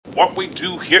What we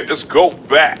do here is go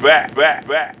back.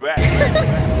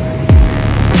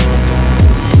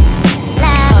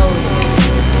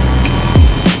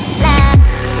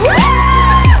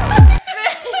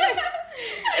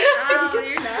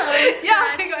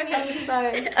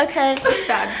 Sorry. Okay.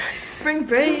 Sad. Spring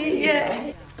break.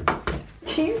 Yeah.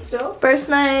 Cheese still. First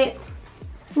night.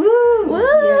 Woo. Woo.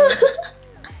 Yeah.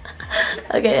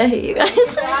 Okay, I hate you guys.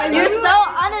 You're so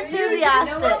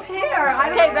unenthusiastic.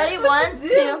 Okay, ready? 1,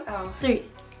 2, 3.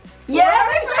 Yeah.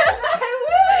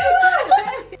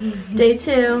 Day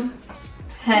 2.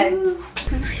 Hey.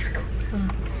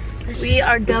 We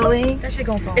are going. That should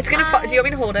go on phone. It's gonna fall. Do you want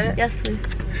me to hold it? Yes, please.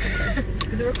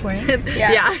 Is it recording?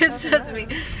 Yeah. It's just me.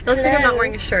 It looks like I'm not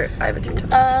wearing a shirt. I have a tube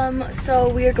top. So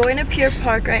we are going to Pier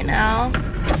Park right now,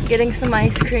 getting some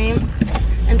ice cream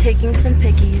and taking some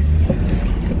pickies.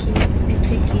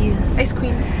 Pickies. Ice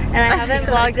queen. And I haven't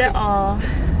vlogged at all,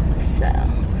 so.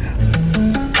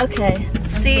 Okay,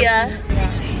 see ya.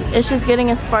 Ish is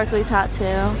getting a sparkly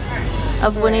tattoo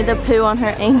of Winnie the Pooh on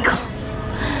her ankle.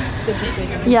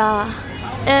 Yeah.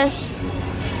 Ish.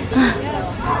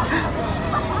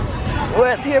 We're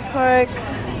at Pier Park.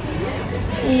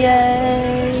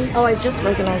 Yay. Oh, I just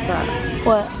recognized that.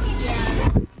 What?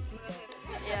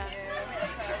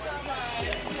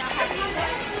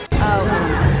 Oh,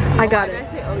 I got it.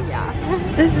 Oh yeah.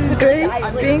 This is Grace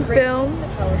being filmed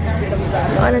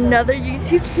on another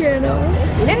YouTube channel.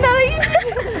 Another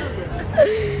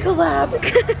YouTube collab.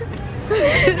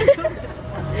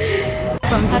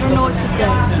 I don't know what to say.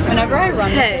 Whenever I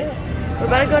run, Hey, we're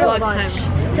about to go to lunch.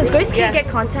 Since Grace can't get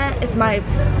content, it's my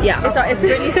it's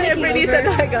Brittany's taking over.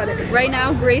 I got it. Right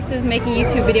now, Grace is making a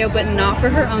YouTube video, but not for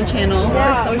her own channel,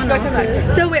 for someone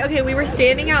else's. So wait, okay, we were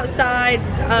standing outside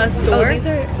a store. Oh, these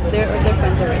are their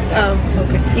friends are right there. Oh,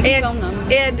 okay. You can film them.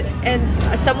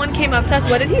 And someone came up to us.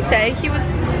 What did he say? He was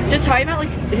just talking about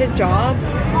like his job,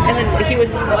 and then he was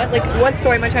what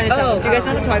story am I trying to tell? Do you guys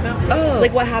know what I'm talking about? Oh,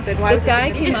 like what happened? Why this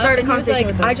guy came up and he was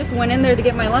like, I just went in there to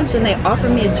get my lunch and they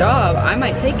offered me a job. I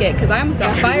might take it because I almost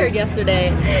got fired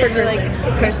yesterday for like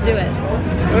Chris do it.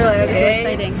 We're like, okay, so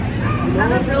exciting. I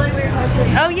have a really weird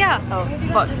question. Oh yeah. Oh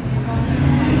fuck.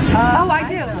 Oh, I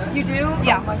do. You do?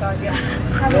 Yeah. Oh my god, yeah.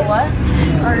 Have a what?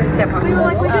 Or tampon. We were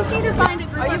like, we just need to find a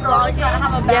group of girls that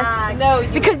have a bag. Yes. No,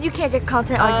 because you can't get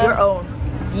content on your own.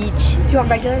 Each. Do you want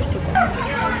regular or super?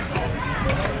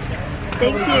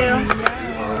 Thank you.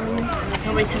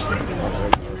 Nobody touched this.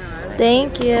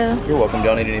 Thank you. You're welcome.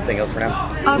 Don't need anything else for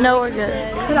now? No, we're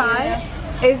good. Could I?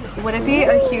 Would it be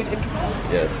a huge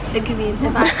Yes. inconvenience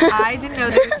if I didn't know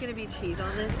there was going to be cheese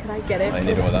on this? Could I get it? I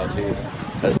need it without cheese.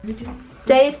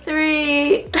 Day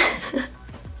 3.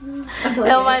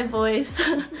 Oh, my voice.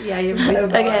 Yeah, your voice is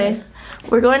Okay,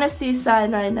 we're going to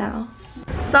Seaside right now.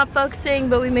 It's not focusing,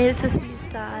 but we made it to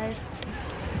Seaside.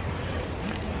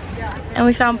 And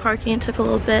we found parking. It took a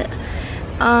little bit.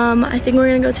 I think we're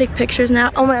gonna go take pictures now.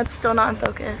 Oh my god, it's still not in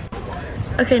focus.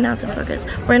 Okay, now it's in focus.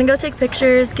 We're gonna go take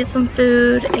pictures, get some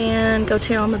food, and go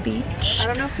chill on the beach. I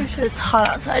don't know if we should. It's hot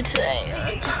outside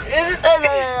today.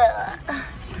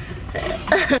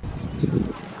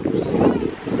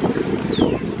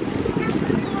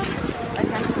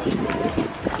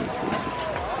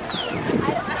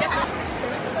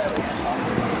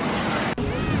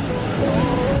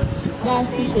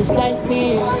 She's like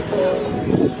me.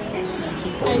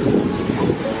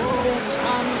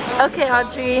 Okay,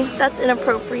 Audrey, that's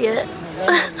inappropriate.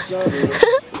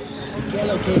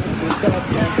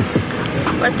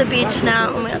 We're at the beach now.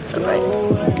 Oh my god, so bright.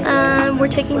 We're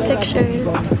taking pictures.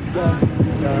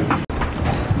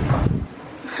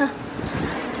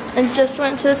 And just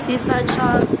went to a Seaside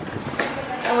shop.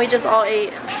 And we just all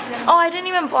ate. Oh, I didn't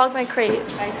even vlog my crate.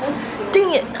 I told you to.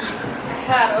 Dang it.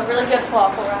 Had a really good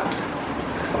falafel wrap.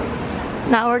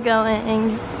 Now we're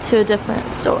going to a different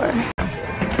store.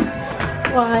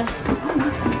 Why?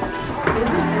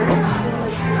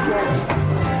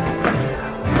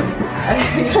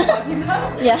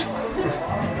 Yes.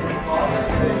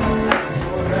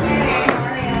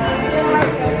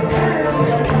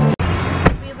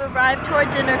 We've arrived to our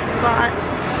dinner spot.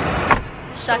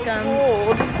 Shuck'em.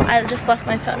 I just left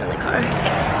my phone in the car.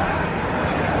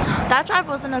 That drive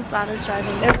wasn't as bad as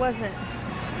driving. It wasn't.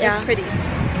 It was pretty.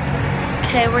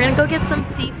 Okay, we're gonna go get some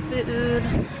seafood.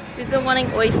 We've been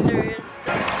wanting oysters.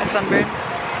 A sunburn.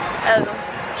 Oh,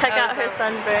 check out her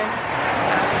sunburn.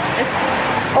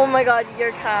 Oh my god,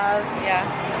 your calves. Yeah.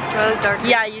 Do I look darker?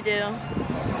 Yeah, you do.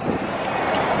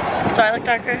 Do I look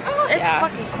darker? Oh, it's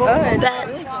fucking cool. Good.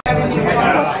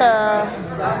 What the?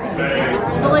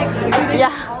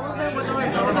 Yeah.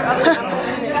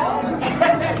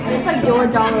 It's like your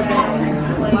dollar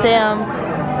bill.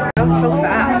 Damn. That was so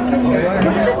fast.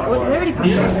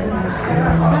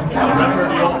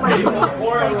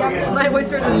 My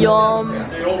oysters are Yum.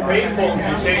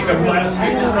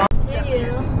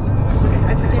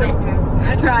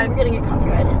 I tried. We're gonna get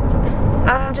copyrighted.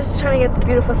 I'm just trying to get the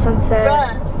beautiful sunset.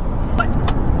 Bruh. What?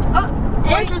 Oh,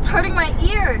 it's hurting my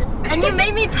ears. And you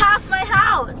made me pass my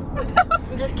house.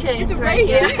 I'm just kidding. It's right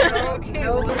here. Okay.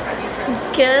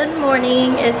 Good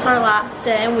morning. It's our last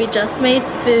day and we just made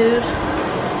food.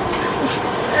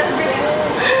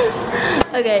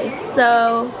 Okay,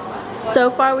 so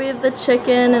far we have the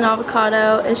chicken and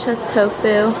avocado. Ish has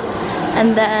tofu.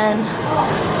 And then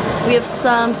we have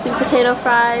some sweet potato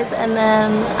fries, and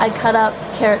then I cut up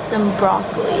carrots and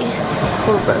broccoli.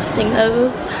 We're roasting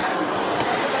those.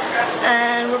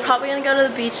 And we're probably gonna go to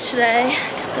the beach today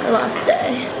because it's our last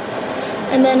day.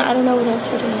 And then I don't know what else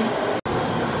we're doing.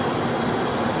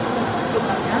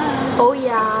 Oh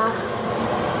yeah.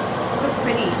 So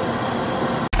pretty.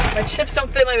 My chips don't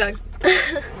fit in my bag.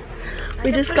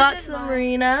 We just got to the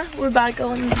marina. We're about to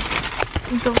go in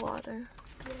the water.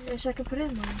 I wish I could put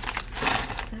it in mine.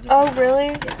 Oh really?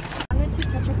 Yeah. I wanted to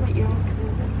touch up my earring because it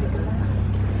was like big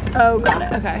enough. Oh, got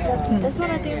it. Okay. This one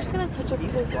I think I'm just gonna touch up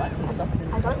because I got it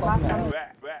last time.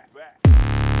 Back.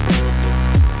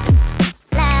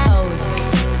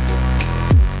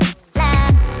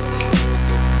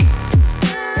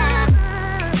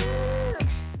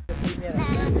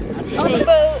 On the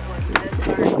boat.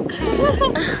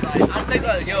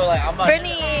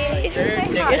 Brittany,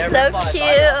 You're so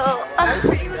cute.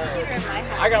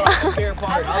 I got like a fair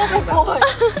part.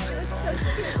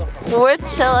 We're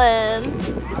chilling.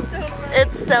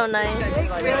 It's so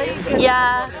nice.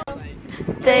 Yeah.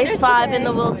 Day 5 in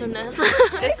the wilderness.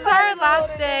 this is our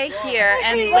last day here,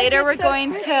 and later we're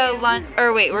going to lunch,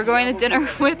 or wait, we're going to dinner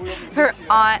with her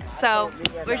aunt, so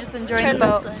we're just enjoying the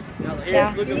boat.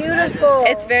 Yeah. Beautiful.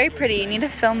 It's very pretty. You need to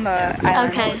film the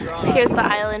island. Okay, here's the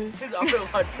island.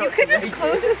 You could just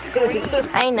close the screen.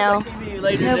 I know. No,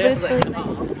 but it's really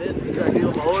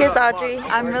nice. Here's Audrey.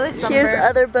 I'm really sunburned. Here's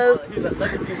other boats.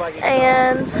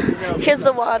 And here's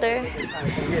the water.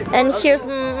 And here's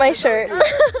my shirt.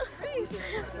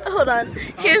 Hold on.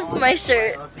 Here's my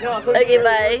shirt. Okay,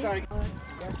 bye.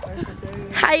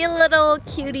 Hi, you little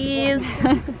cuties.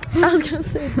 I was gonna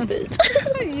say bitch.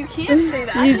 You can't say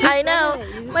that. I know.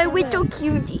 My little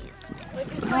cuties.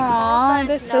 Aww,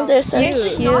 they're so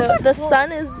cute. The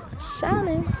sun is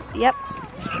shining. Yep.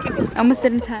 Almost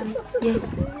in time. Yeah.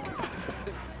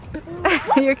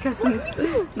 Your cousin's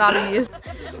not amused.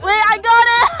 Wait, I got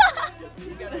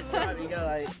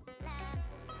it!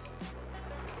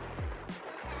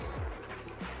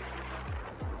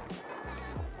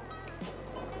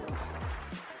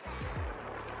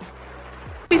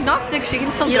 She's not sick, she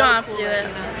can still You go. don't have to do it.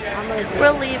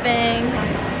 We're leaving.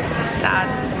 Sad.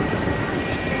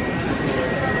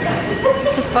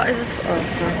 The fuck is this? Oh,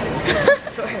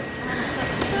 sorry.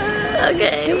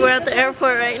 Okay, we're at the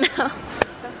airport right now.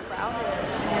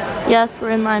 Yes,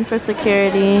 we're in line for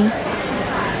security.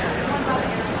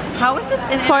 How is this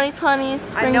in 2020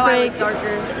 spring I know break. I look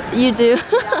darker. You do.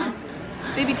 Yeah.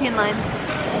 Baby tan lines.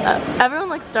 Everyone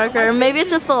looks darker. Maybe it's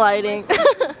just the lighting.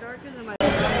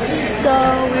 So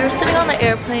we were sitting on the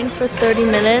airplane for 30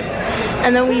 minutes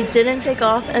and then we didn't take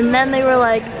off, and then they were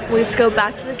like, we have to go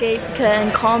back to the gate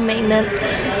and call maintenance.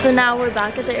 So now we're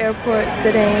back at the airport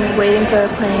sitting, waiting for the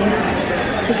plane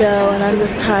to go, and I'm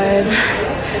just tired.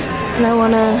 And I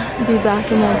want to be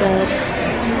back in my bed.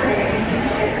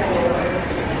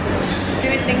 Do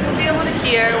we think we'll be able to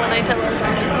hear when I tell us?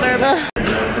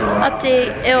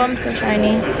 Update. Ew, I'm so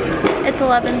shiny. It's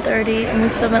 11:30 and we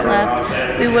still haven't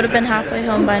left. We would have been halfway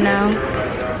home by now.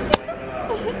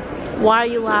 Why are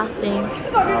you laughing?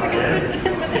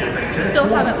 Still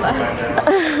haven't left.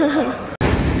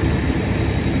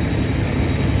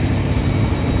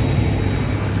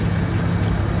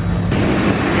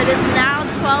 It is now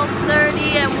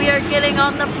 12:30 and we are getting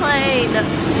on the plane.